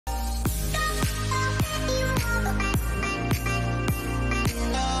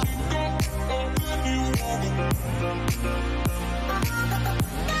Hello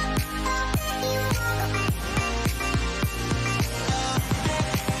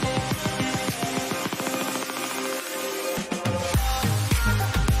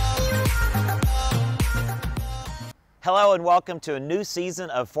and welcome to a new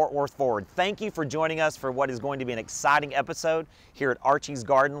season of Fort Worth Forward. Thank you for joining us for what is going to be an exciting episode here at Archie's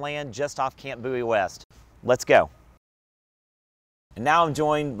Gardenland just off Camp Bowie West. Let's go. And now I'm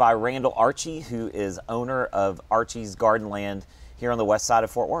joined by Randall Archie, who is owner of Archie's Gardenland here on the west side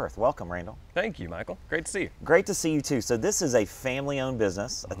of Fort Worth. Welcome, Randall. Thank you, Michael. Great to see you. Great to see you too. So this is a family-owned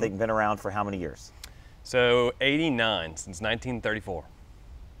business. I think been around for how many years? So 89, since 1934.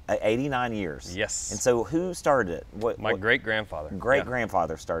 89 years. Yes. And so who started it? My great-grandfather.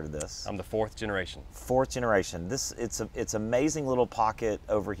 Great-grandfather started this. I'm the fourth generation. Fourth generation. It's amazing little pocket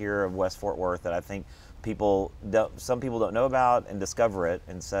over here of West Fort Worth that I think some people don't know about and discover it.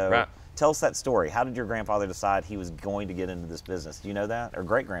 And so tell us that story. How did your grandfather decide he was going to get into this business? Do you know that? Or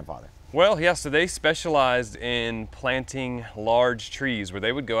great-grandfather? Well, yeah, so they specialized in planting large trees where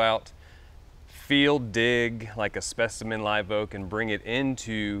they would go out, field dig like a specimen live oak and bring it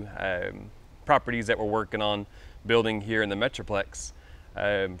into properties that we're working on building here in the Metroplex.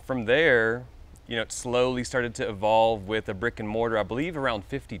 From there, it slowly started to evolve with a brick and mortar, I believe around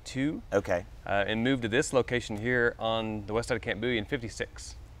 52. Okay. And moved to this location here on the west side of Camp Bowie in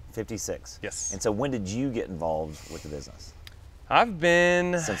 56. 56. Yes. And so when did you get involved with the business? I've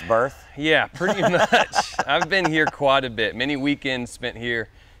been... Since birth? Yeah, pretty much. I've been here quite a bit. Many weekends spent here,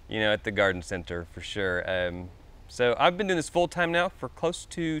 at the garden center for sure. So I've been doing this full time now for close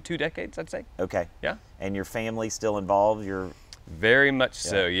to 2 decades, I'd say. Okay. Yeah. And your family still involved? Very much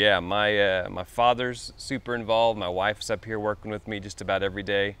so, yeah. My father's super involved. My wife's up here working with me just about every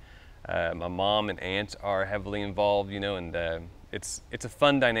day. My mom and aunt are heavily involved, and it's a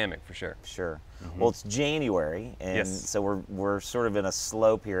fun dynamic for sure. Sure. Well, it's January, and so we're sort of in a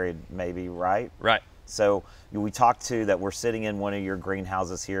slow period maybe, right? Right. So we talked that we're sitting in one of your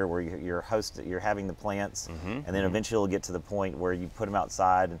greenhouses here where you're having the plants, and then eventually it'll get to the point where you put them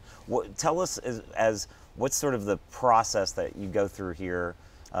outside. And tell us as what's sort of the process that you go through here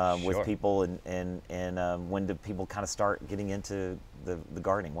with people, and when do people kind of start getting into the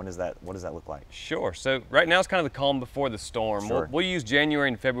gardening? What does that look like? Sure. So right now it's kind of the calm before the storm. Sure. We'll use January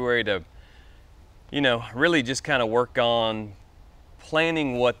and February to, really just kind of work on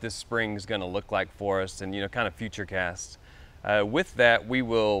planning what this spring is going to look like for us and, kind of future cast. With that, we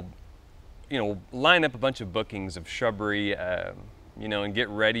will, line up a bunch of bookings of shrubbery, and get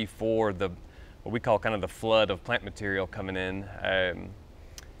ready for what we call kind of the flood of plant material coming in.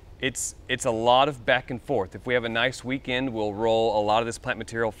 It's a lot of back and forth. If we have a nice weekend, we'll roll a lot of this plant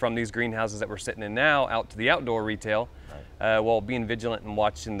material from these greenhouses that we're sitting in now out to the outdoor retail, while being vigilant and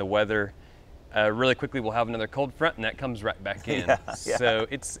watching the weather. Really quickly we'll have another cold front and that comes right back in. So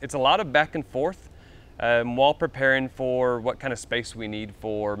it's a lot of back and forth while preparing for what kind of space we need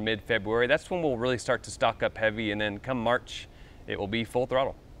for mid-February. That's when we'll really start to stock up heavy, and then come March it will be full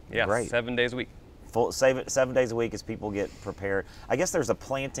throttle. Yeah, Great. 7 days a week. 7 days a week as people get prepared. I guess there's a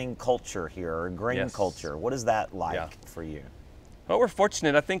planting culture here, or green culture. What is that like for you? Well, we're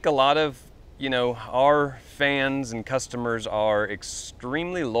fortunate. I think a lot of our fans and customers are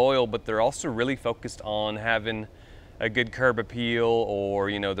extremely loyal, but they're also really focused on having a good curb appeal,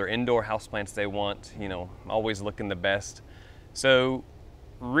 or their indoor houseplants they want, always looking the best. So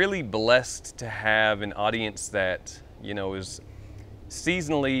really blessed to have an audience that is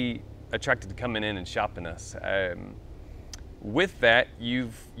seasonally attracted to coming in and shopping us. With that,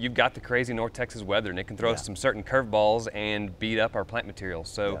 you've got the crazy North Texas weather, and it can throw us some certain curveballs and beat up our plant materials.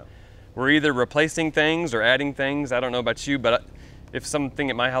 So we're either replacing things or adding things. I don't know about you, but if something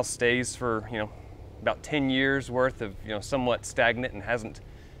at my house stays for about 10 years worth of somewhat stagnant and hasn't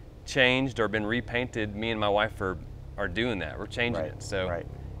changed or been repainted, me and my wife are doing that. We're changing it. So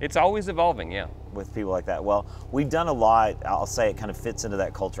it's always evolving, with people like that. Well, we've done a lot. I'll say it kind of fits into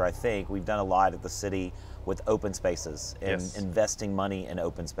that culture. I think we've done a lot at the city with open spaces and investing money in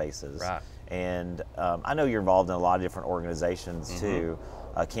open spaces. Right. And I know you're involved in a lot of different organizations too.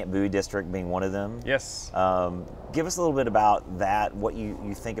 Camp Bowie District being one of them. Yes. Give us a little bit about that, what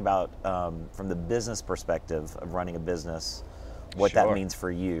you think about from the business perspective of running a business, what that means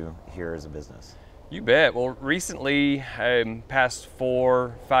for you here as a business. You bet. Well, recently, past 4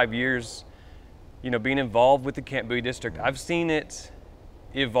 or 5 years, being involved with the Camp Bowie District, I've seen it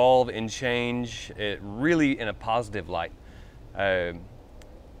evolve and change it really in a positive light. The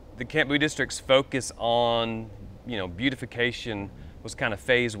Camp Bowie District's focus on, beautification was kind of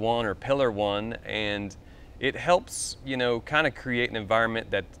phase 1 or pillar 1, and it helps, you know, kind of create an environment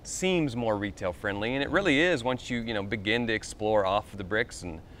that seems more retail friendly, and it really is once you, you know, begin to explore off of the bricks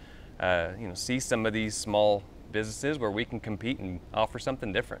and, you know, see some of these small businesses where we can compete and offer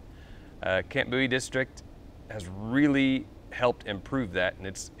something different. Camp Bowie District has really helped improve that, and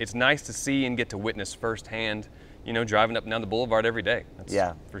it's nice to see and get to witness firsthand, you know, driving up and down the boulevard every day. That's,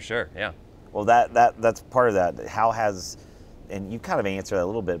 yeah, for sure. Yeah. Well, that's part of that. How has, and you kind of answered that a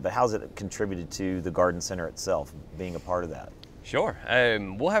little bit, but how's it contributed to the garden center itself, being a part of that? Sure.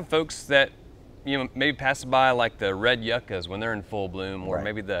 We'll have folks that, you know, maybe pass by like the red yuccas when they're in full bloom, or right.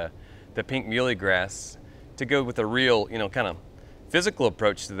 maybe the pink muhly grass, to go with a real, you know, kind of physical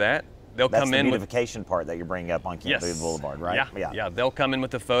approach to that. They'll That's come the in beautification part that you're bringing up on Camp Bowie yes. Boulevard, right? Yeah. They'll come in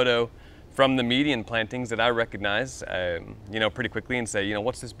with a photo from the median plantings that I recognize, you know, pretty quickly and say, you know,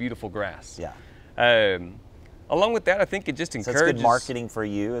 what's this beautiful grass? Yeah. Along with that, I think it just encourages. So it's good marketing for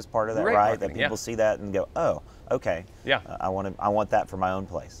you as part of that, right? That people see that and go, oh, okay. Yeah. I want that for my own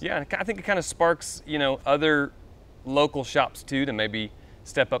place. Yeah, and I think it kind of sparks, you know, other local shops too to maybe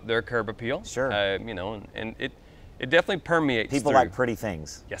step up their curb appeal. Sure. You know, and it definitely permeates. People through. like pretty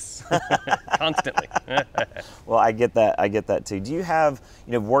things. Yes, constantly. Well, I get that too. Do you have,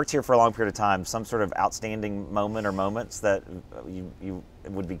 you know, worked here for a long period of time, some sort of outstanding moment or moments that you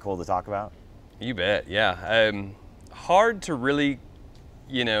would be cool to talk about? You bet, yeah. Hard to really,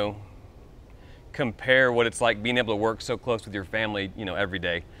 you know, compare what it's like being able to work so close with your family, you know, every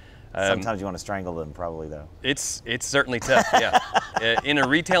day. Sometimes you want to strangle them, probably, though. It's certainly tough, yeah. In a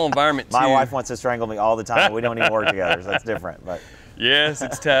retail environment, too. My wife wants to strangle me all the time. We don't even work together, so that's different. But yes,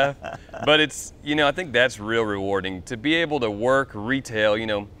 it's tough. But it's, you know, I think that's real rewarding. To be able to work retail, you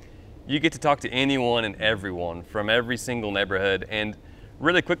know, you get to talk to anyone and everyone from every single neighborhood. And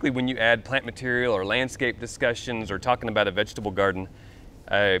really quickly, when you add plant material or landscape discussions or talking about a vegetable garden,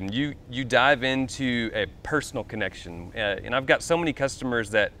 you dive into a personal connection. And I've got so many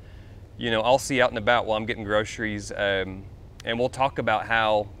customers that, you know, I'll see out and about while I'm getting groceries, and we'll talk about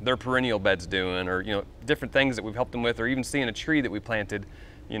how their perennial bed's doing, or, you know, different things that we've helped them with, or even seeing a tree that we planted,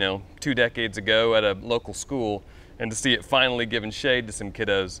 you know, 2 decades ago at a local school, and to see it finally giving shade to some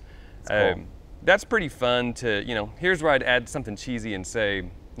kiddos. That's cool. That's pretty fun to, you know, here's where I'd add something cheesy and say,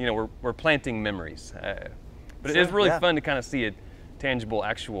 you know, we're planting memories. But it is really fun to kind of see a tangible,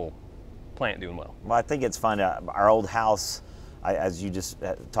 actual plant doing well. Well, I think it's fun. Our old house, as you just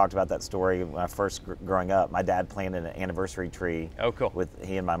talked about that story, when I first growing up, my dad planted an anniversary tree. Oh, cool. With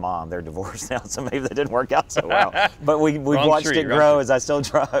he and my mom. They're divorced now, so maybe that didn't work out so well. But we've watched it grow as I still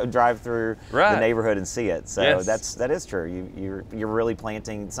drive through the neighborhood and see it. So that is true. You're really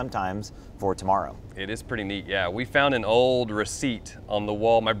planting sometimes for tomorrow. It is pretty neat, yeah. We found an old receipt on the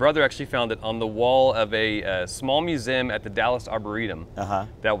wall. My brother actually found it on the wall of a small museum at the Dallas Arboretum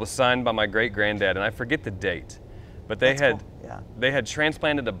that was signed by my great-granddad, and I forget the date. But they had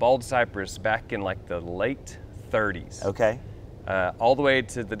transplanted a bald cypress back in like the late 30s. Okay. All the way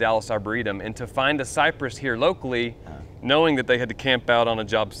to the Dallas Arboretum, and to find a cypress here locally, knowing that they had to camp out on a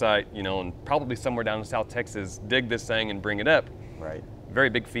job site, you know, and probably somewhere down in South Texas, dig this thing and bring it up. Right. Very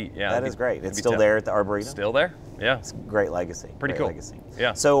big feat, yeah. That is great. It's still there at the Arboretum? Still there, yeah. It's a great legacy. Pretty cool. Legacy.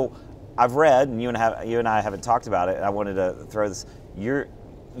 Yeah. So I've read, and you and I haven't talked about it, and I wanted to throw this.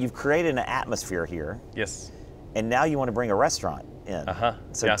 You've created an atmosphere here. Yes. And now you want to bring a restaurant in.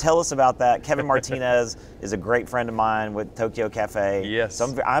 So yeah. tell us about that. Kevin Martinez is a great friend of mine with Tokyo Cafe. Yes.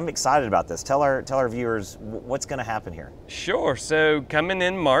 So I'm excited about this. Tell our viewers what's going to happen here. Sure. So coming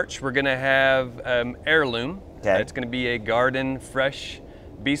in March, we're going to have Heirloom. Okay. It's going to be a garden fresh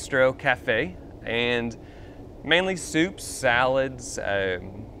bistro cafe, and mainly soups, salads,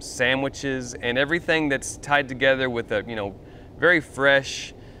 sandwiches, and everything that's tied together with a, you know, very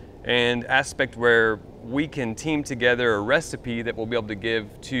fresh and aspect where we can team together a recipe that we'll be able to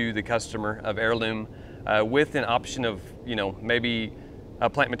give to the customer of Heirloom, with an option of, you know, maybe a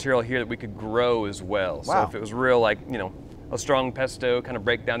plant material here that we could grow as well. Wow. So if it was real, like, you know, a strong pesto, kind of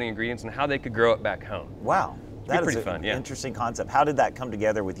break down the ingredients and how they could grow it back home. Wow. That is pretty fun, yeah. Interesting concept. How did that come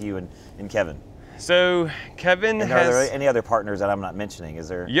together with you and Kevin? So Kevin and has... Are there any other partners that I'm not mentioning? Is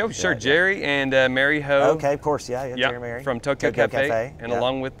there? Yeah, sure. Jerry and Mary Ho. Okay, of course, yeah, Jerry, Mary. From Tokyo Cafe. And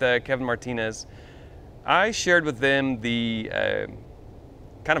along with Kevin Martinez, I shared with them the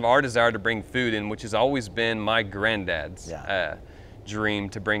kind of our desire to bring food in, which has always been my granddad's dream,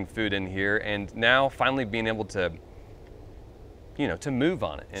 to bring food in here. And now finally being able to, you know, to move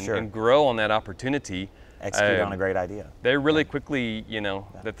on it and grow on that opportunity. Execute on a great idea. They really quickly, you know,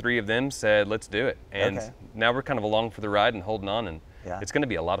 the three of them said, let's do it. And now we're kind of along for the ride and holding on, and it's going to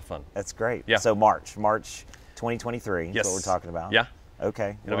be a lot of fun. That's great. Yeah. So March 2023 is what we're talking about. Yeah.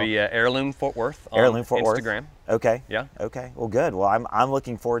 Okay. It'll be Heirloom Fort Worth on Heirloom Fort Worth. Instagram. Okay. Yeah. Okay. Well, good. Well, I'm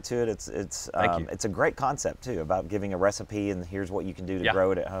looking forward to it. It's Thank you. it's a great concept too, about giving a recipe and here's what you can do to Yeah.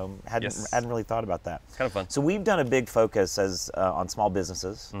 grow it at home. Yes. Hadn't really thought about that. It's kind of fun. So we've done a big focus as on small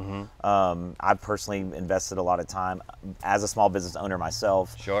businesses. I've personally invested a lot of time as a small business owner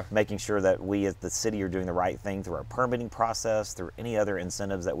myself, Sure. making sure that we as the city are doing the right thing through our permitting process, through any other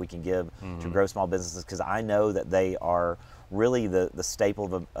incentives that we can give to grow small businesses, because I know that they are really the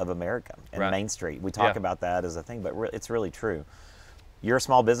staple of America and Right. Main Street. We talk Yeah. about that as a thing, but it's really true. You're a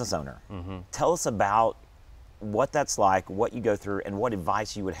small business owner. Tell us about what that's like, what you go through, and what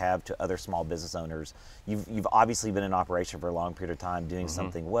advice you would have to other small business owners. You've obviously been in operation for a long period of time doing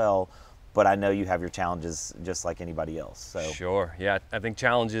something well, but I know you have your challenges just like anybody else. So Sure. Yeah. I think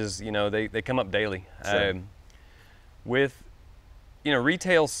challenges, they come up daily. Sure. With,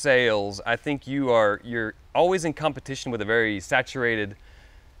 retail sales, I think you're always in competition with a very saturated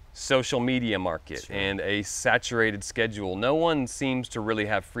social media market and a saturated schedule. No one seems to really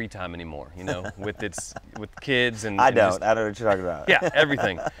have free time anymore, with kids and I and don't just- know what you're talking about. yeah,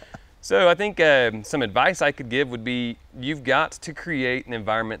 everything. So I think some advice I could give would be you've got to create an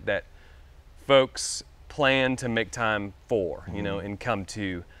environment that folks plan to make time for, and come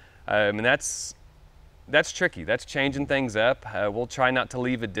to. And that's tricky. That's changing things up. We'll try not to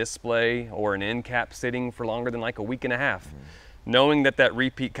leave a display or an end cap sitting for longer than like a week and a half. Knowing that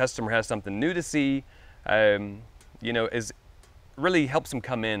repeat customer has something new to see, is really helps them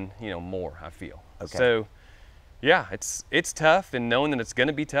come in, more, I feel. Okay. So, yeah, it's tough, and knowing that it's going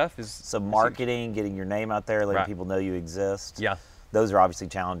to be tough is So marketing, getting your name out there, letting Right. people know you exist. Yeah. Those are obviously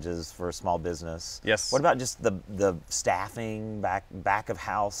challenges for a small business. Yes. What about just the staffing, back of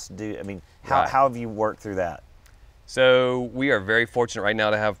house? Right. How have you worked through that? So we are very fortunate right now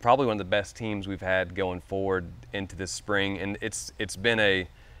to have probably one of the best teams we've had going forward into this spring, and it's been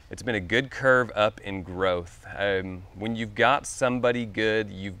a good curve up in growth. When you've got somebody good,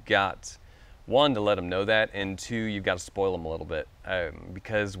 you've got one to let them know that, and two, you've got to spoil them a little bit,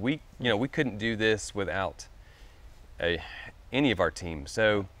 because we couldn't do this without any of our team.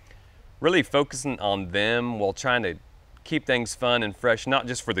 So really focusing on them while trying to keep things fun and fresh, not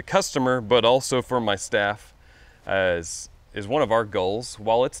just for the customer, but also for my staff, is one of our goals.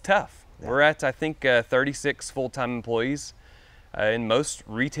 While it's tough, we're at, I think, 36 full-time employees, and most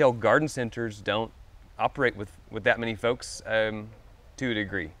retail garden centers don't operate with that many folks to a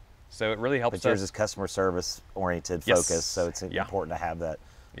degree. So it really helps But yours us. is customer service oriented Yes. focus, so it's Yeah. important to have that.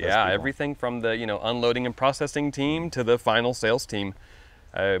 those Yeah, people. everything from the unloading and processing team to the final sales team.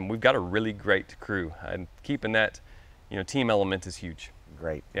 We've got a really great crew, and keeping that team element is huge.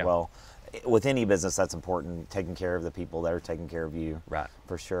 Great. Yeah. Well, with any business, that's important. Taking care of the people that are taking care of you. Right.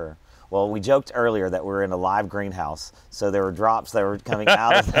 For sure. Well, we joked earlier that we're in a live greenhouse, so there were drops that were coming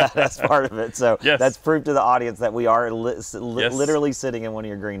out of that as part of it. So Yes. that's proof to the audience that we are Yes. literally sitting in one of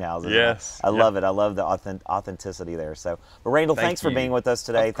your greenhouses. Yes. I love it. I love the authenticity there. So, but Randall, Thank thanks for you. being with us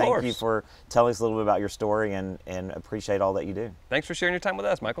today. Of Thank you course. for telling us a little bit about your story and appreciate all that you do. Thanks for sharing your time with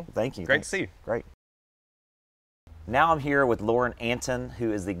us, Michael. Thank you. Great Thanks. to see you. Great. Now I'm here with Lauren Anton,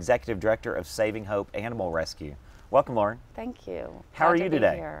 who is the Executive Director of Saving Hope Animal Rescue. Welcome, Lauren. Thank you. How are Glad you to be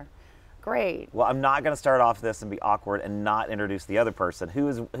today? here. Great. Well, I'm not going to start off this and be awkward and not introduce the other person.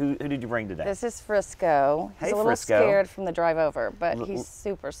 Who did you bring today? This is Frisco. He's Hey, a little Frisco. scared from the drive over, but he's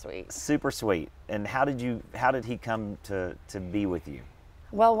super sweet. Super sweet. And how did he come to be with you?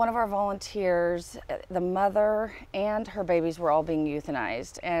 Well, one of our volunteers, the mother and her babies were all being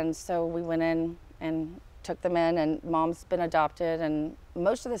euthanized, and so we went in and took them in, and mom's been adopted, and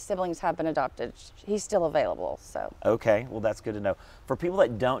most of the siblings have been adopted. He's still available, so. Okay, well that's good to know. For people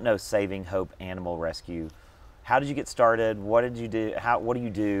that don't know Saving Hope Animal Rescue, how did you get started? What did you do? What do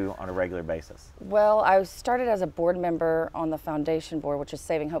you do on a regular basis? Well, I started as a board member on the foundation board, which is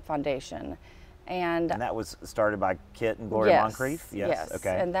Saving Hope Foundation, and that was started by Kit and Gloria yes, Moncrief? Yes.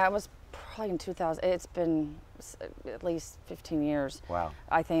 Okay. And that was probably in 2000. It's been at least 15 years. Wow.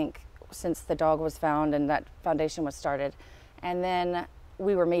 I think, since the dog was found and that foundation was started. And then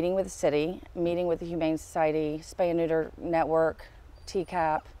we were meeting with the city, meeting with the Humane Society, Spay and Neuter Network,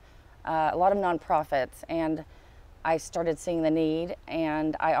 TCAP, a lot of nonprofits. And I started seeing the need,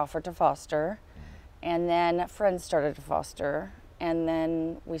 and I offered to foster. And then friends started to foster. And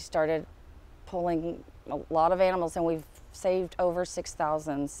then we started pulling a lot of animals, and we've saved over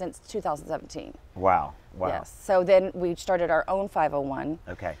 6,000 since 2017. Wow. Wow. Yes. So then we started our own 501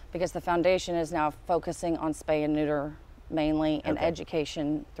 Okay. because the foundation is now focusing on spay and neuter mainly and Okay.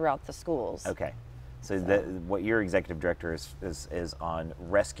 education throughout the schools. Okay. So what your executive director is on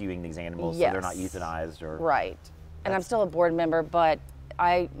rescuing these animals so they're not Yes. euthanized or Right. And I'm still a board member, but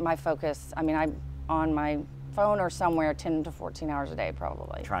my focus, I mean, I'm on my phone or somewhere 10 to 14 hours a day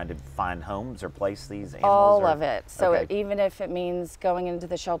probably. Trying to find homes or place these animals? All or? of it. So Okay. even if it means going into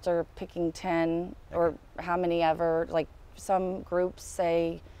the shelter, picking 10 or how many ever, like some groups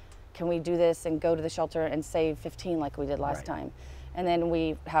say, can we do this and go to the shelter and save 15 like we did last Right. time? And then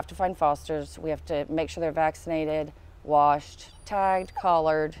we have to find fosters. We have to make sure they're vaccinated, washed, tagged,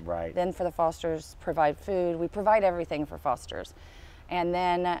 collared. Right. Then for the fosters, provide food. We provide everything for fosters. And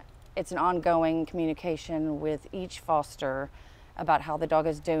then it's an ongoing communication with each foster about how the dog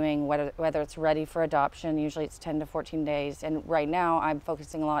is doing, whether it's ready for adoption. Usually it's 10 to 14 days. And right now I'm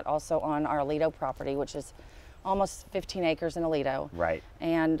focusing a lot also on our Aledo property, which is almost 15 acres in Aledo. Right.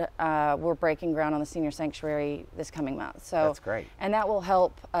 And we're breaking ground on the senior sanctuary this coming month. So That's great. And that will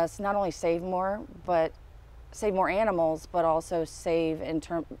help us not only save more animals, but also save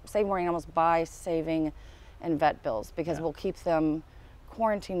more animals by saving in vet bills, because we'll keep them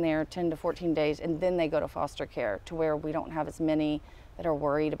quarantined there 10 to 14 days, and then they go to foster care, to where we don't have as many that are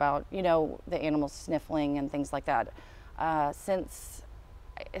worried about, you know, the animals sniffling and things like that. Since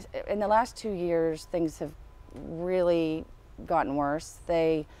in the last 2 years, things have really gotten worse.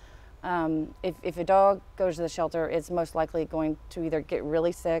 If a dog goes to the shelter, it's most likely going to either get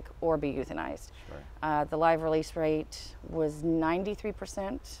really sick or be euthanized. Sure. The live release rate was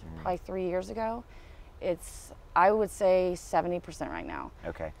 93% probably 3 years ago. It's, I would say, 70% right now,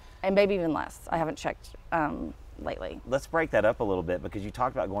 Okay. and maybe even less. I haven't checked lately. Let's break that up a little bit, because you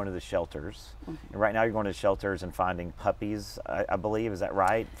talked about going to the shelters. And right now you're going to shelters and finding puppies, I believe. Is that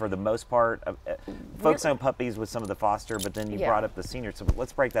right? For the most part, focusing on puppies with some of the foster, but then you Yeah. brought up the seniors. So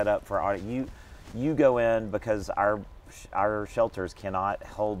let's break that up for our audience. You go in because our shelters cannot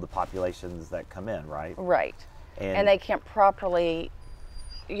hold the populations that come in, right? Right. And- And they can't properly,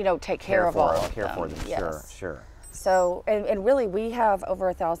 you know, take care of all of care them. for them. Yes. Sure. So, and really, we have over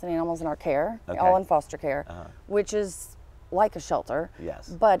 1,000 animals in our care, Okay. all in foster care, which is like a shelter. Yes.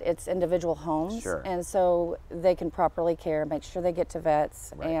 But it's individual homes. Sure. And so they can properly care, make sure they get to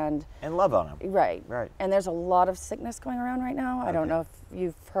vets, Right. and And love on them. right. Right. And there's a lot of sickness going around right now. I don't know if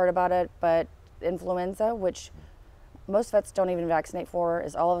you've heard about it, but influenza, which most vets don't even vaccinate for,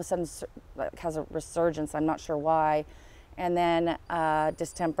 is all of a sudden has a resurgence. I'm not sure why. And then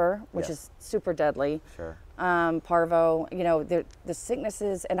distemper, which Yes. is super deadly. Sure. Parvo, you know, the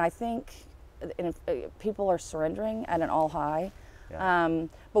sicknesses, and I think people are surrendering at an all high. Yeah.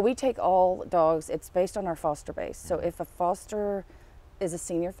 But we take all dogs, it's based on our foster base. So if a foster is a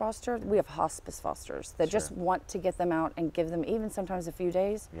senior foster, we have hospice fosters that just Sure. want to get them out and give them even sometimes a few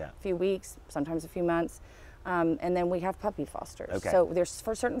days, Yeah. a few weeks, sometimes a few months. And then we have puppy fosters. Okay. So there's,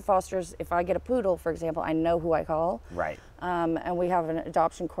 for certain fosters, if I get a poodle, for example, I know who I call. Right. And we have an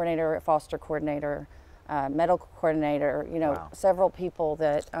adoption coordinator, a foster coordinator, medical coordinator, you know, Wow. several people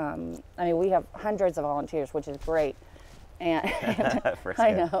that, I mean, we have hundreds of volunteers, which is great. And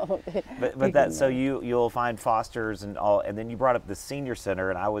I know. But that, so you'll find fosters and all, and then you brought up the senior center,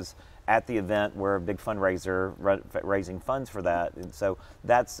 and I was at the event where a big fundraiser raising funds for that, and so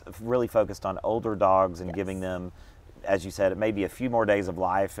that's really focused on older dogs and Yes. giving them, as you said, it may be a few more days of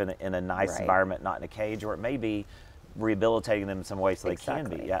life in a nice Right. environment, not in a cage, or it may be rehabilitating them in some way so they can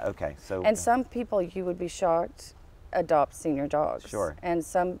Exactly. be. Yeah. Okay. So. And some people, you would be shocked, adopt senior dogs. Sure. And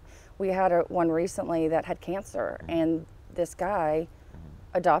we had one recently that had cancer, and this guy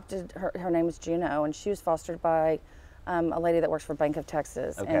adopted her. Her name is Juno, and she was fostered by a lady that works for Bank of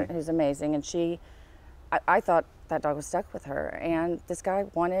Texas, Okay. and who's amazing. And I thought that dog was stuck with her, and this guy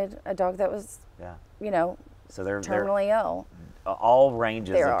wanted a dog that was, Yeah. you know, So they're terminally ill. all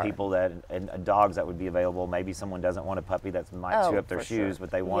ranges There of are. people that and dogs that would be available. Maybe someone doesn't want a puppy that might chew Oh, up their for shoes, sure.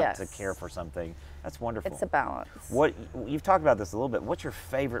 but they want to Yes. care for something. That's wonderful. It's a balance. What you've talked about this a little bit. What's your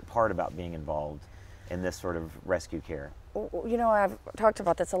favorite part about being involved in this sort of rescue care? You know, I've talked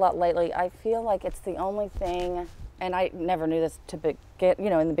about this a lot lately. I feel like it's the only thing, and I never knew this in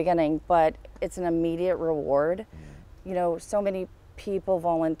the beginning, but it's an immediate reward. You know, so many people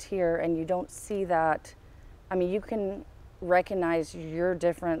volunteer, and you don't see that. I mean, you can recognize your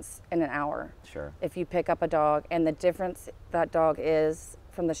difference in an hour. Sure. If you pick up a dog, and the difference that dog is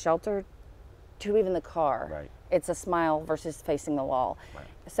from the shelter to even the car. Right. It's a smile versus facing the wall. Right.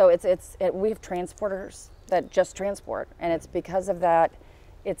 So we have transporters that just transport, and it's because of that,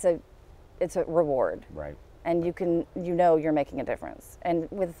 it's a reward. Right. And you're making a difference. And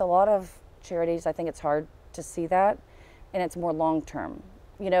with a lot of charities, I think it's hard to see that, and it's more long term.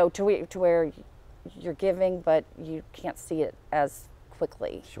 You know, to where you're giving, but you can't see it as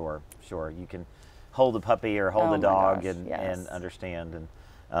quickly. Sure. You can hold a puppy or hold Oh a my dog gosh, and yes. understand. And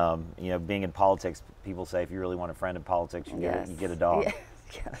You know, being in politics, people say if you really want a friend in politics, you get a dog. Yeah.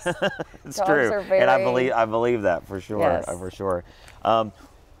 Yes. It's Dogs true, are very... and I believe that for sure. Yes. For sure.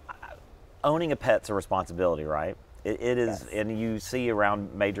 Owning a pet's a responsibility, right? It is, Yes. and you see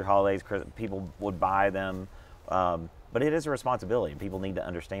around major holidays, people would buy them, but it is a responsibility, and people need to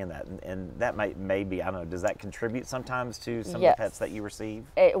understand that. And that may be, I don't know, does that contribute sometimes to some Yes. of the pets that you receive?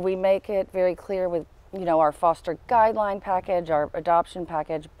 We make it very clear with, you know, our foster guideline package, our adoption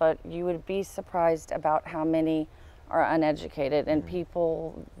package, but you would be surprised about how many are uneducated and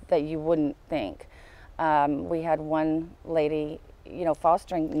people that you wouldn't think. We had one lady, you know,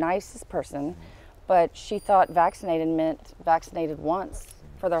 fostering, nicest person, but she thought vaccinated meant vaccinated once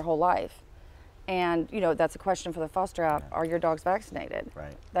for their whole life. And, you know, that's a question for the foster app. Are your dogs vaccinated?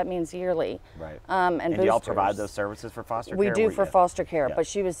 Right. That means yearly. Right. And do y'all boosters. provide those services for foster We care? do for foster care, Yeah. but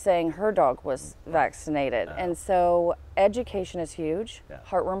she was saying her dog was vaccinated. And so education is huge. Yeah.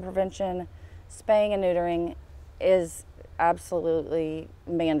 Heartworm prevention, spaying and neutering is absolutely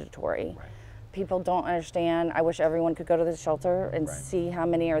mandatory. Right. People don't understand. I wish everyone could go to the shelter and Right. see how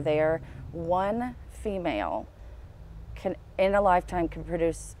many are there. One female can, in a lifetime, can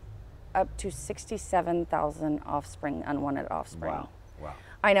produce up to 67,000 offspring, unwanted offspring. Wow. Wow.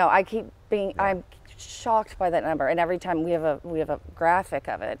 I know. I keep being. I'm shocked by that number, and every time we have a graphic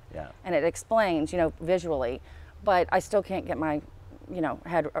of it, Yeah. and it explains, you know, visually, but I still can't get my, you know,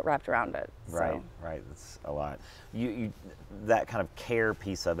 head wrapped around it. Right, So. right. That's a lot. You that kind of care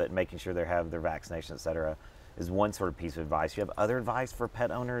piece of it, making sure they have their vaccination, et cetera, is one sort of piece of advice. You have other advice for pet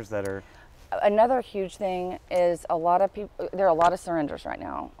owners that are Another huge thing is a lot of people. There are a lot of surrenders right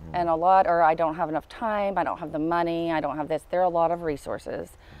now, and a lot are I don't have enough time, I don't have the money, I don't have this. There are a lot of resources.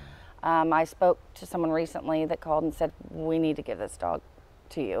 I spoke to someone recently that called and said, we need to give this dog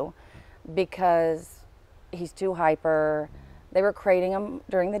to you because he's too hyper. They were crating him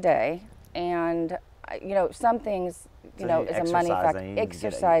during the day, and you know, some things, you know, is a money factor.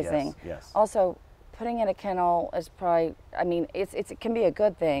 Exercising. Yes. Also, putting in a kennel is probably, I mean, it can be a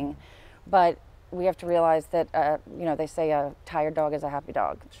good thing, but we have to realize that, you know, they say a tired dog is a happy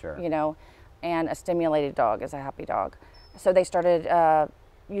dog. Sure. You know, and a stimulated dog is a happy dog. So they started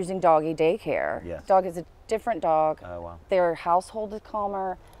using doggy daycare. Yes. Dog is a different dog. Oh, wow. Their household is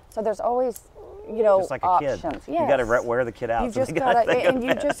calmer. So there's always, you know, Just like a options. kid. Yes. You got to wear the kid out. You so just they gotta gotta, think of and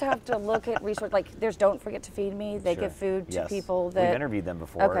you that. just have to look at resources. Like there's Don't Forget to Feed Me. They Sure. give food to Yes. people that. We've interviewed them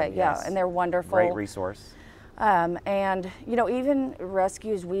before. Okay, yeah, yes. and they're wonderful. Great resource. And you know, even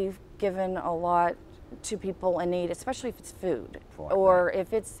rescues, we've given a lot to people in need, especially if it's food, Right. or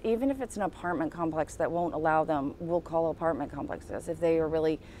if it's even if it's an apartment complex that won't allow them. We'll call apartment complexes if they are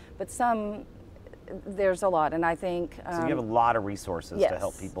really, but some there's a lot, and I think So you have a lot of resources to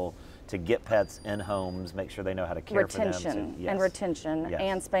help yes. people to get pets in homes, make sure they know how to care for them. retention Yes. and retention Yes.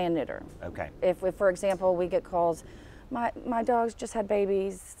 and spay and neuter. Okay. If for example, we get calls, my dogs just had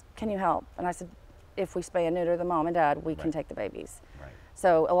babies, can you help? And I said, if we spay and neuter the mom and dad, we can Right. take the babies. Right.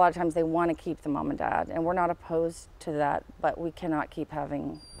 So a lot of times they want to keep the mom and dad, and we're not opposed to that, but we cannot keep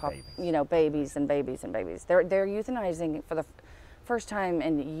having, Babies. you know, babies and babies and babies. They're euthanizing for the first time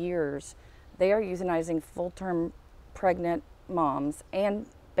in years. They are euthanizing full-term pregnant moms and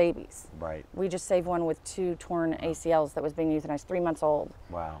babies. Right. We just saved one with 2 torn ACLs that was being euthanized, 3 months old.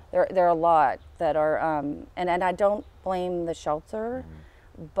 Wow. There are a lot that are, and I don't blame the shelter,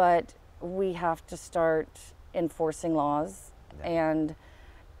 but we have to start enforcing laws, and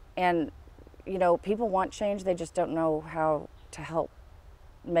you know, people want change, they just don't know how to help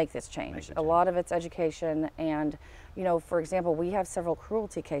make this change. A lot of it's education, and you know, for example, we have several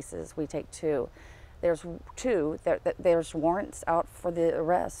cruelty cases. We take 2. There's 2. There's warrants out for the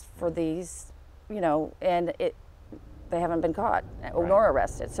arrest for these, you know, and they haven't been caught nor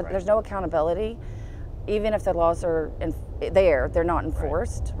arrested. So there's no accountability. Even if the laws are they're not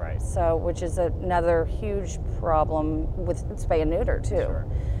enforced. Right. So, which is another huge problem with spay and neuter too. Sure.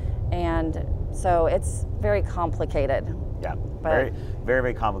 And so it's very complicated. Yeah. But- Very, very,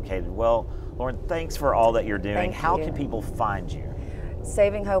 very complicated. Well, Lauren, thanks for all that you're doing. Thank How you. can people find you?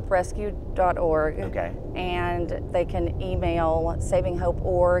 SavingHopeRescue.org. Okay. And they can email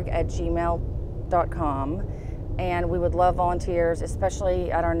savinghopeorg@gmail.com. And we would love volunteers, especially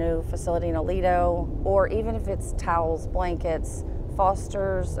at our new facility in Aledo, or even if it's towels, blankets,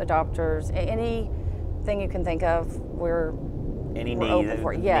 fosters, adopters, anything you can think of, we're Any We're need? open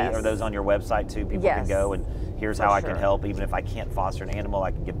for it, yes. Are those on your website too? People Yes. can go and here's For how I can sure. help. Even if I can't foster an animal,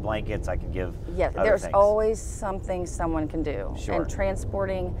 I can give blankets. I can give. yeah, other there's things. always something someone can do. Sure. And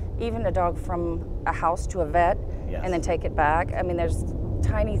transporting even a dog from a house to a vet Yes. and then take it back. I mean, there's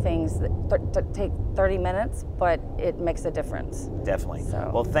tiny things that take 30 minutes, but it makes a difference. Definitely.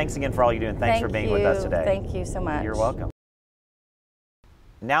 So, well, thanks again for all you do, and thanks for being with us today. Thank you so much. You're welcome.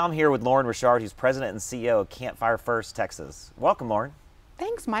 Now I'm here with Lauren Richard, who's president and CEO of Campfire First Texas. Welcome, Lauren.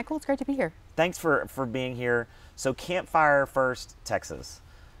 Thanks, Michael. It's great to be here. Thanks for being here. So Campfire First Texas,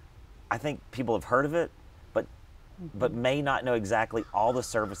 I think people have heard of it, but may not know exactly all the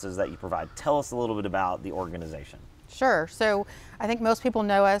services that you provide. Tell us a little bit about the organization. Sure. So I think most people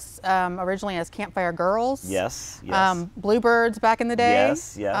know us originally as Campfire Girls. Yes, yes. Bluebirds back in the day.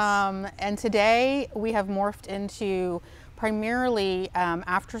 Yes, yes. And today we have morphed into primarily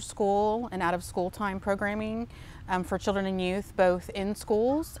after school and out of school time programming for children and youth, both in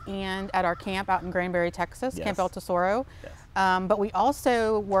schools and at our camp out in Granbury, Texas, Yes. Camp El Tesoro. Yes. But we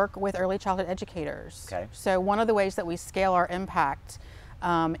also work with early childhood educators. Okay. So one of the ways that we scale our impact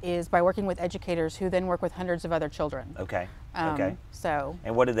is by working with educators who then work with hundreds of other children. Okay. Okay. So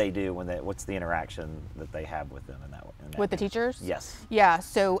And what do they do when what's the interaction that they have with them in that with the manner? teachers? Yes. Yeah,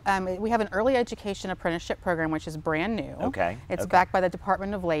 so we have an early education apprenticeship program, which is brand new. Okay, It's okay. backed by the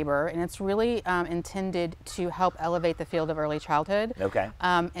Department of Labor, and it's really intended to help elevate the field of early childhood. Okay.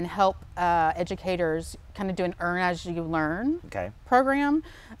 And help educators kind of do an earn as you learn Okay. program.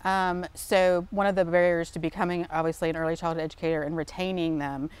 So one of the barriers to becoming obviously an early childhood educator and retaining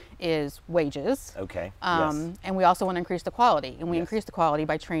them is wages. Okay. Yes. And we also want to increase the quality, and we Yes. increase the quality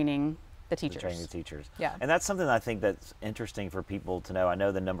by training the To teachers. train the teachers. Yeah. And that's something I think that's interesting for people to know. I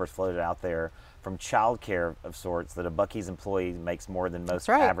know the numbers floated out there from childcare of sorts that a Buc-ee's employee makes more than most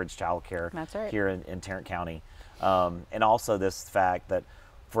right. average childcare That's right. here in Tarrant County. And also this fact that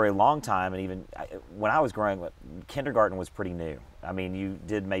for a long time, and even when I was growing up, kindergarten was pretty new. I mean, you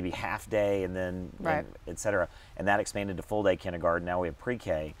did maybe half day and then, Right. et cetera, and that expanded to full day kindergarten. Now we have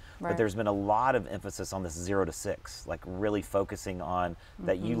pre-K, but Right. there's been a lot of emphasis on this 0 to 6, like really focusing on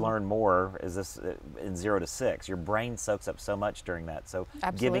that you learn more is this in 0 to 6. Your brain soaks up so much during that. So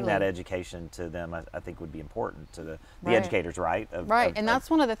giving that Absolutely. education to them, I think would be important to the Right. educators, right? Right, and that's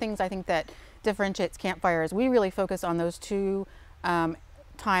one of the things I think that differentiates Campfire is we really focus on those two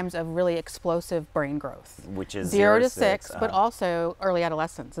times of really explosive brain growth. Which is 0 to 6, but uh-huh. also early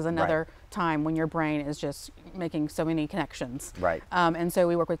adolescence is another time when your brain is just making so many connections. Right. And so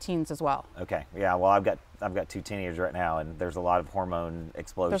we work with teens as well. Okay. Yeah. Well, I've got 2 teenagers right now, and there's a lot of hormone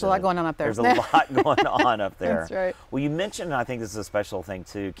explosion. There's a lot going on up there. There's a lot going on up there. That's right. Well, you mentioned, and I think this is a special thing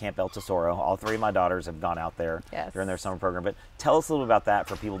too, Camp El Tesoro. All 3 of my daughters have gone out there Yes. during their summer program. But tell us a little about that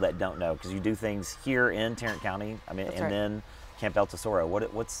for people that don't know, because you do things here in Tarrant County. I mean, That's and right. then Camp El Tesoro.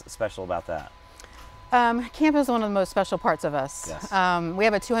 What's special about that? Camp is one of the most special parts of us. Yes. We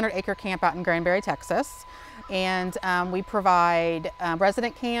have a 200-acre camp out in Granbury, Texas, and we provide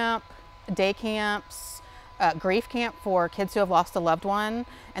resident camp, day camps, grief camp for kids who have lost a loved one,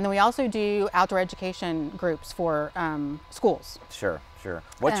 and then we also do outdoor education groups for schools. Sure.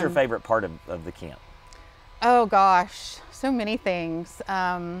 What's your favorite part of the camp? Oh gosh, so many things.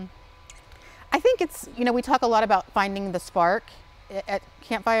 I think it's, we talk a lot about finding the spark at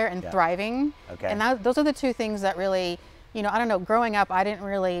Campfire and Yeah. thriving. Okay. And those are the two things that really, I don't know, growing up, I didn't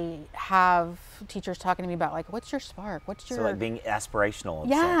really have teachers talking to me about, like, what's your spark? What's your... So like being aspirational. In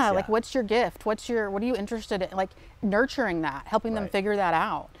yeah, sense, like, what's your gift? What are you interested in? Like, nurturing that, helping them Right. figure that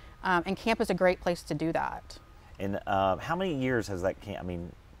out. And camp is a great place to do that. And how many years has that camp? I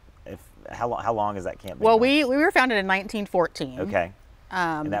mean, how long has that camp been? Well, going? we were founded in 1914. Okay.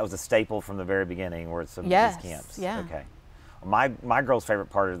 And that was a staple from the very beginning, where some Yes, of these camps. yeah. Okay. My girl's favorite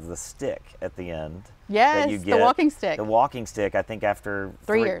part is the stick at the end. Yes, that you the get. walking stick. The walking stick. I think after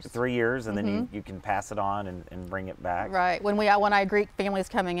 3 years. 3 years, and then you can pass it on and bring it back. Right. When I greet families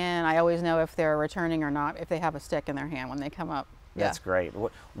coming in, I always know if they're returning or not if they have a stick in their hand when they come up. That's great.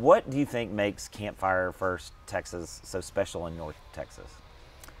 What do you think makes Campfire First Texas so special in North Texas?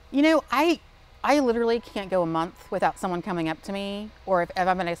 I literally can't go a month without someone coming up to me, or if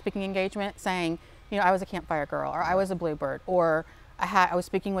I'm in a speaking engagement, saying, I was a Campfire Girl, or I was a Bluebird, or I was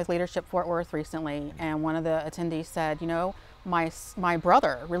speaking with Leadership Fort Worth recently, and one of the attendees said, my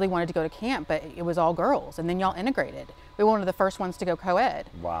brother really wanted to go to camp, but it was all girls, and then y'all integrated. We were one of the first ones to go co-ed.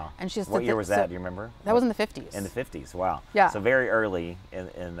 Wow. And she's What year was that? Do you remember? That was in the 50s. In the 50s. Wow. Yeah. So very early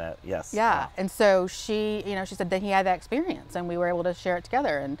in that. Yes. Yeah, Wow. and so she said that he had that experience, and we were able to share it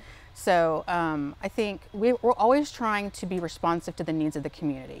together. And so I think we're always trying to be responsive to the needs of the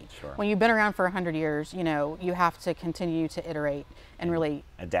community. Sure. When you've been around for 100 years, you have to continue to iterate and really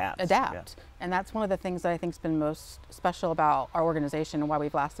Adapt. adapt. And that's one of the things that I think has been most special about our organization and why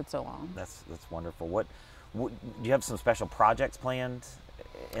we've lasted so long. That's wonderful. What do you have some special projects planned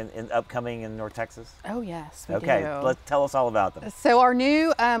upcoming in North Texas? Oh yes, we Okay, do. tell us all about them. So our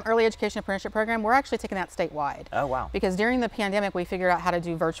new early education apprenticeship program, we're actually taking that statewide. Oh, wow. Because during the pandemic, we figured out how to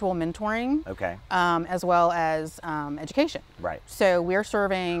do virtual mentoring, Okay. as well as education. Right. So we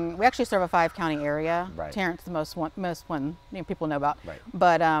actually serve a 5-county area. Right. Tarrant's the most one people know about. Right.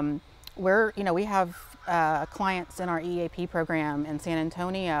 But we have clients in our EAP program in San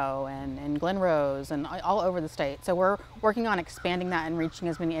Antonio and in Glen Rose and all over the state. So we're working on expanding that and reaching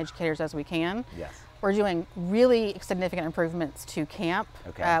as many educators as we can. Yes. We're doing really significant improvements to camp.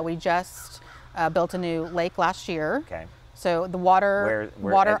 Okay. We just built a new lake last year. Okay. So the water,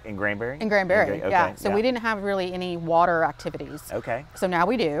 Where in Granbury? in Granbury, Okay, yeah. So we didn't have really any water activities. Okay. So now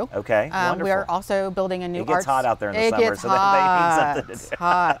we do. Okay, We are wonderful. also building a new It gets arts. hot out there in the it summer, gets so hot, they need something to do.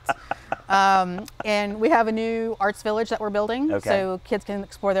 hot. And we have a new arts village that we're building, Okay. so kids can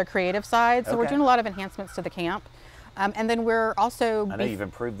explore their creative side. So we're Okay. doing a lot of enhancements to the camp. And then we're also I know you've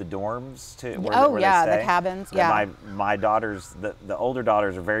improved the dorms too. Where, Oh, where they yeah, the stay. cabins, And yeah. My daughters, the older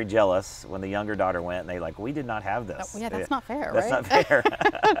daughters, are very jealous when the younger daughter went, and they like, we did not have this. Oh, yeah, that's not fair, That's right?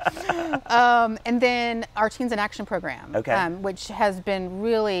 not fair. and then our Teens in Action program, Okay. Which has been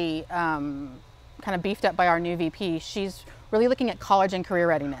really kind of beefed up by our new VP. She's really looking at college and career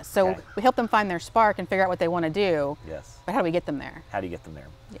readiness. So Okay. we help them find their spark and figure out what they want to do. Yes. But how do we get them there? How do you get them there?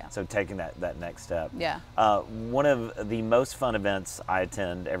 Yeah. So taking that next step. Yeah. One of the most fun events I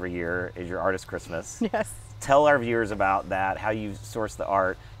attend every year is your Artist Christmas. Yes. Tell our viewers about that, how you source the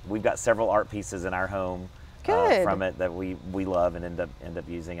art. We've got several art pieces in our home Good. from it that we love and end up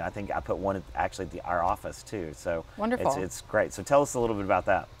using. I think I put one actually at our office too. So Wonderful. It's great. So tell us a little bit about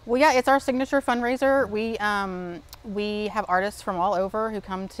that. Well, yeah, it's our signature fundraiser. We have artists from all over who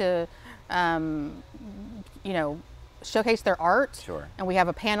come to, showcase their art. Sure. And we have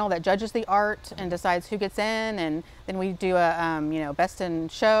a panel that judges the art and decides who gets in, and then we do a best in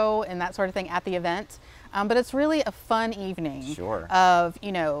show and that sort of thing at the event. But it's really a fun evening. Sure. Of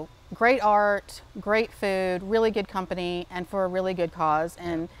great art, great food, really good company, and for a really good cause.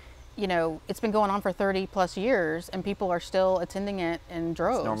 And it's been going on for 30 plus years, and people are still attending it in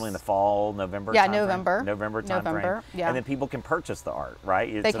droves. It's normally in the fall, November. Yeah, timeframe. November. November timeframe. November, yeah. And then people can purchase the art, right?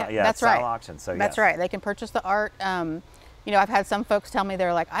 It's They can, yeah, that's it's silent right. auction. So that's yes. right. They can purchase the art. I've had some folks tell me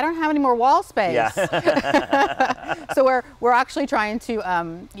they're like, I don't have any more wall space. Yeah. So we're actually trying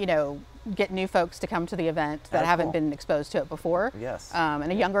to get new folks to come to the event that Oh, haven't cool. been exposed to it before. Yes.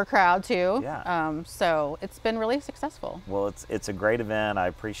 And a younger crowd too. Yeah. So it's been really successful. Well, it's a great event. I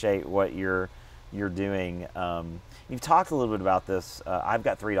appreciate what you're doing. You've talked a little bit about this. I've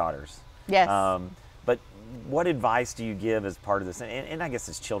got 3 daughters. Yes. But what advice do you give as part of this? And I guess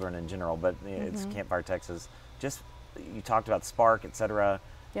it's children in general, but it's Mm-hmm. Campfire Texas. Just you talked about Spark, et cetera.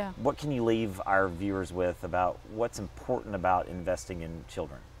 Yeah. What can you leave our viewers with about what's important about investing in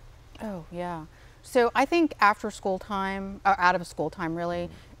children? Oh, yeah. So I think after school time, or out of school time really,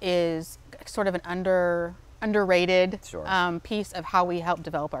 is sort of an underrated Sure. piece of how we help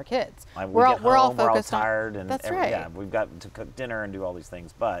develop our kids. Like, we're all we're focused all tired on, and that's right. Yeah, we've got to cook dinner and do all these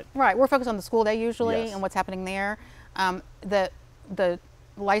things, but Right, we're focused on the school day usually Yes. and what's happening there. The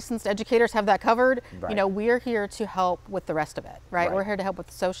licensed educators have that covered. Right. We're here to help with the rest of it, right? Right. We're here to help with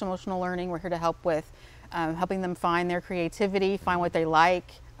social emotional learning. We're here to help with helping them find their creativity, find what they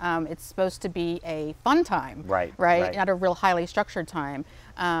like. It's supposed to be a fun time, Right, right? right. Not a real highly structured time.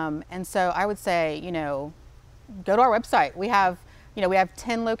 And so I would say, go to our website. We have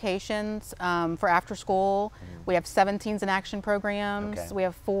 10 locations for after school. We have 7 Teens in Action programs. Okay. We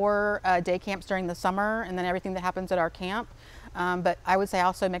have 4 day camps during the summer, and then everything that happens at our camp. But I would say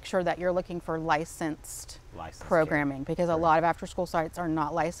also make sure that you're looking for licensed programming, because a lot of after school sites are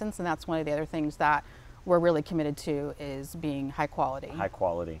not licensed, and that's one of the other things that we're really committed to is being high quality. High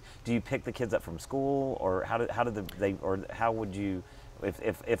quality. Do you pick the kids up from school, or how would you,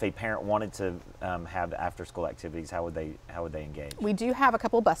 if a parent wanted to have after school activities, how would they engage? We do have a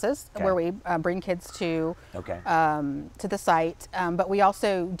couple buses Okay. where we bring kids to Okay. to the site, but we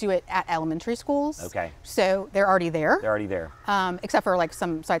also do it at elementary schools. Okay. So they're already there. They're already there. Except for like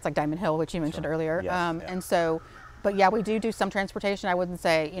some sites like Diamond Hill, which you mentioned earlier. Yes, yeah. And so, but yeah, we do some transportation. I wouldn't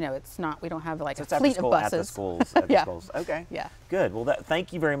say, it's not, we don't have like So a it's after fleet school of at the buses. schools. At the Yeah. schools. Okay. Yeah. Good. Well,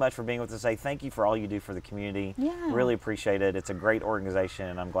 thank you very much for being with us today. Thank you for all you do for the community. Yeah. Really appreciate it. It's a great organization,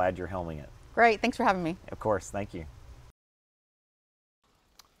 and I'm glad you're helming it. Great. Thanks for having me. Of course. Thank you.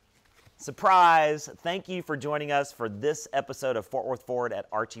 Surprise! Thank you for joining us for this episode of Fort Worth Forward at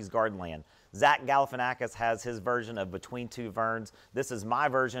Archie's Gardenland. Zach Galifianakis has his version of Between Two Ferns. This is my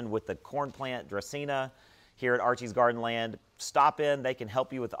version with the corn plant Dracaena here at Archie's Gardenland. Stop in, they can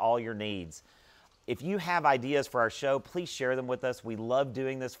help you with all your needs. If you have ideas for our show, please share them with us. We love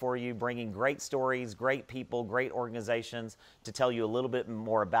doing this for you, bringing great stories, great people, great organizations to tell you a little bit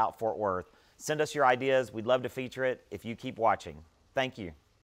more about Fort Worth. Send us your ideas. We'd love to feature it if you keep watching. Thank you.